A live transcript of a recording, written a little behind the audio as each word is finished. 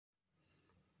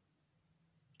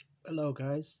Hello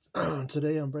guys.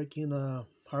 Today I'm breaking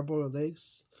hard-boiled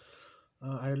eggs.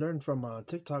 I learned from a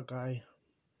TikTok guy.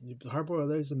 You put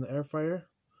hard-boiled eggs in the air fryer.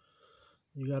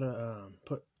 You gotta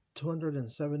put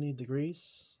 270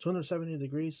 degrees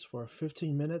for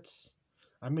 15 minutes.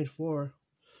 I made four,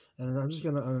 and I'm just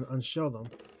gonna unshell them.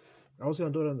 I was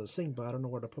gonna do it in the sink, but I don't know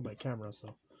where to put my camera,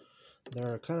 so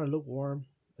they're kind of lukewarm,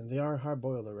 and they are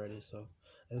hard-boiled already. So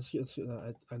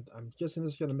I'm guessing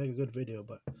this is gonna make a good video,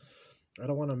 but I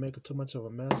don't want to make too much of a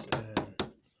mess,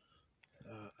 and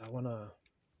I want to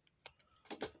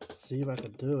see if I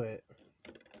could do it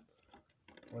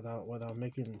without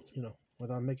making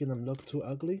without making them look too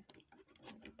ugly.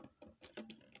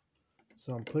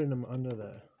 So I'm putting them under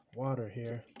the water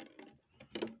here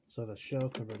so the shell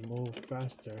can remove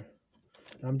faster.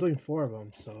 And I'm doing 4 of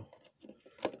them, so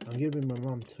I'm giving my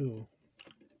mom 2.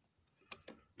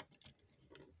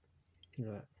 Look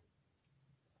at that.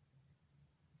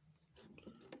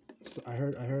 So I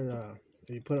heard if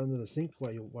you put it under the sink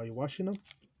while you're washing them,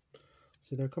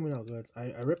 see, they're coming out good.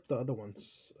 I ripped the other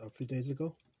ones a few days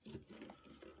ago.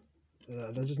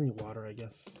 They just need water, I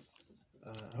guess.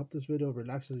 I hope this video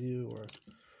relaxes you, or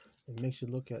it makes you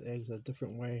look at eggs a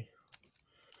different way.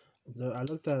 I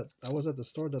was at the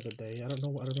store the other day. I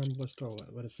don't remember what store,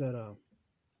 but it said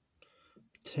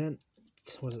 10,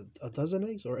 was it a dozen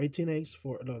eggs or 18 eggs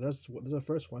for, no, that's the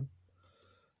first one.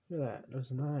 Look at that.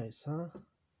 That's nice, huh?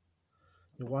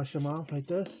 You wash them off like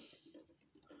this.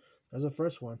 That's the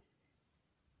first one.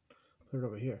 Put it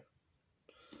over here.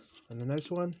 And the next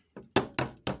one,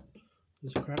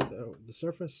 just crack the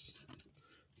surface.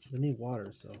 They need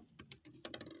water, so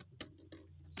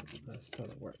that's how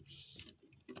it works.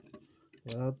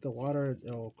 Without the water,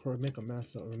 it'll make a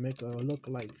mess. It'll look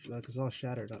like it's all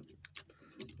shattered up,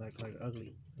 like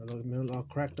ugly. It'll look all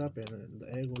cracked up, and the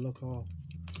egg will look all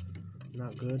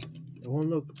not good. It won't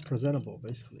look presentable,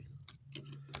 basically.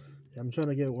 Yeah, I'm trying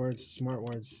to get smart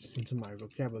words into my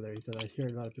vocabulary, because I hear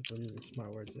a lot of people using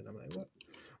smart words, and I'm like,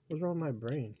 what's wrong with my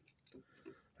brain?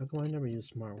 How come I never use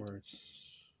smart words?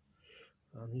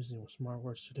 I'm using smart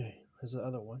words today. Here's the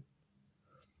other one.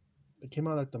 It came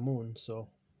out like the moon, so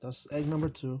that's egg number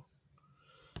 2.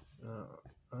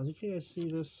 You can guys see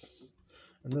this,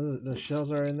 and then the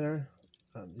shells are in there.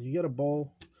 You get a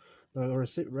bowl. The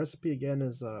recipe again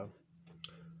is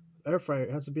air fryer.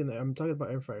 It has to be in there. I'm talking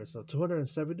about air fryer. So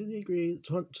 270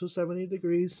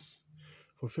 degrees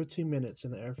for 15 minutes in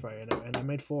the air fryer, and I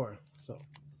made 4. So,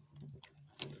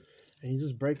 and you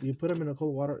put them in a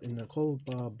cold water, in a cold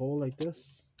bowl like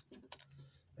this,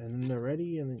 and then they're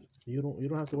ready. And then you don't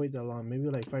have to wait that long. Maybe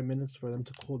like 5 minutes for them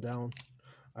to cool down.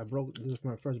 This is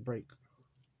my first break.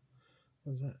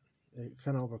 What was that? It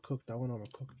kind of overcooked. That one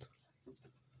overcooked.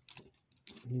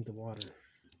 I need the water.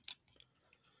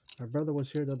 My brother was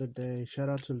here the other day. Shout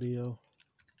out to Leo.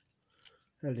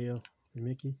 Hey, Leo and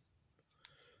Mickey.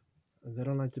 They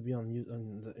don't like to be on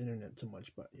the internet too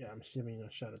much, but yeah, I'm giving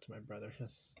a shout out to my brother.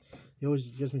 He always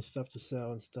gives me stuff to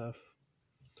sell and stuff.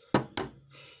 I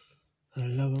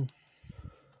love him,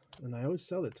 and I always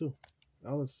sell it too.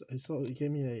 He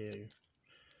gave me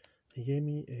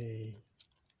a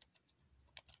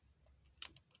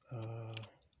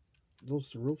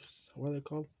those roofs. What are they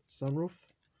called? Sunroof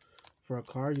for a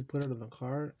car. You put it in the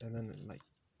car, and then it like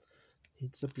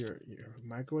heats up your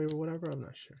microwave or whatever. I'm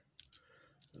not sure.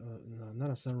 No, not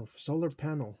a sunroof. Solar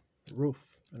panel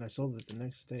roof, and I sold it the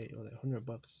next day. It was like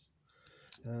 $100.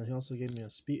 And he also gave me a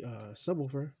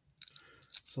subwoofer.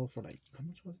 Sold for like, how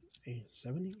much was it?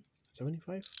 70,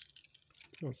 75?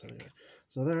 No, 75.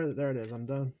 So there it is. I'm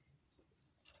done.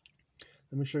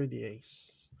 Let me show you the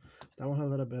eggs. That one had a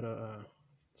little bit of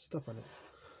stuff on it.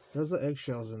 There's the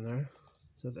eggshells in there.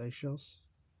 There's the eggshells.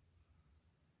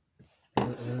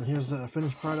 And here's the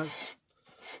finished product.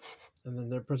 And then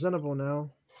they're presentable now.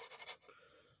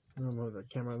 I don't know the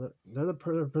camera. They're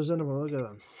presentable. Look at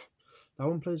them. That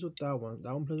one plays with that one.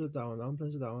 That one plays with that one. That one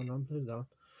plays with that one. That one plays with that one.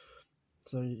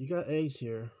 So you got eggs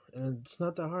here, and it's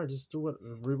not that hard. Just do it.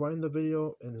 Rewind the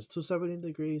video, and it's 270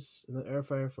 degrees in the air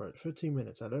fryer for 15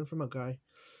 minutes. I learned from a guy.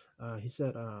 He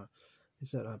said,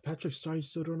 Patrick, sorry, you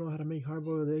still don't know how to make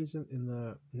hard-boiled eggs in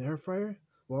the air fryer?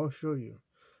 Well, I'll show you.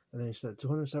 And then he said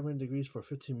 270 degrees for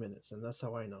 15 minutes, and that's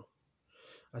how I know.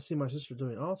 I see my sister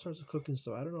doing all sorts of cooking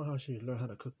stuff. I don't know how she learned how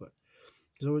to cook, but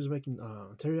she's always making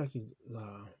teriyaki.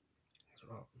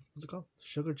 What's it called?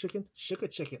 Sugar chicken.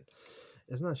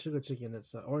 It's not sugar chicken.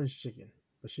 It's orange chicken.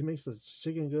 But she makes the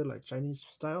chicken good, like Chinese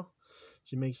style.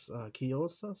 She makes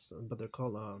gyozas, but they're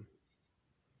called I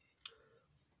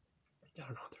don't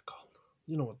know what they're called.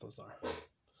 You know what those are?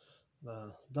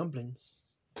 The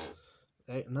dumplings.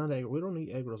 not egg. We don't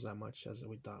eat egg rolls that much as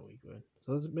we thought we would.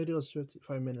 So this video is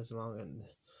 55 minutes long, and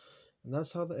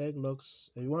that's how the egg looks.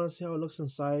 If you want to see how it looks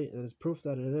inside, it is proof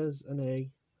that it is an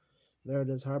egg. There it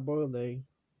is, hard-boiled egg,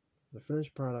 the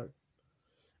finished product.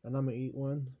 And I'm gonna eat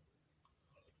one.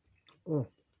 Oh,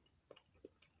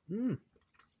 it's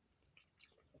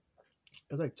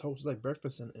like toast, it's like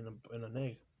breakfast in an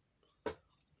egg.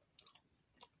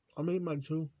 I'm gonna eat mine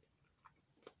too.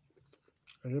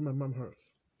 I did my mom hers.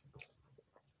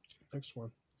 Next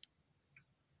one.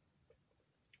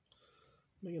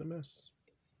 Making a mess.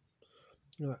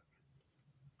 Look at that.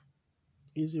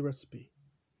 Easy recipe.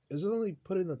 It's only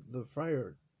put in the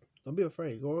fryer. Don't be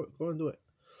afraid. Go and do it.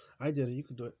 I did it. You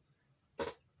can do it.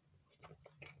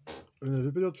 And if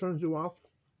the video turns you off,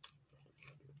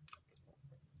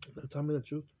 tell me the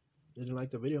truth. You didn't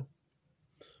like the video.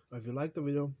 Or if you like the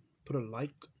video, put a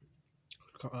like.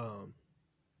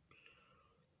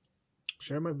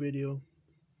 Share my video.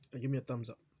 And give me a thumbs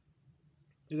up.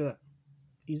 Look at that.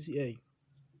 Easy egg.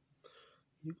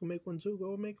 You can make one too.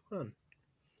 Go make one.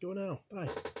 Go now. Bye.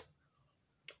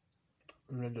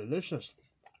 And they're delicious.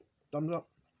 Thumbs up.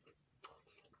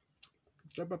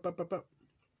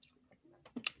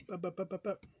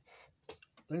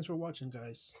 Thanks for watching,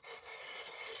 guys.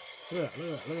 Look at that. Look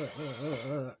at that. Look at that. Look at that. Look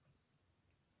at that.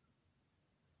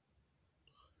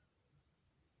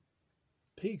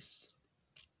 Peace.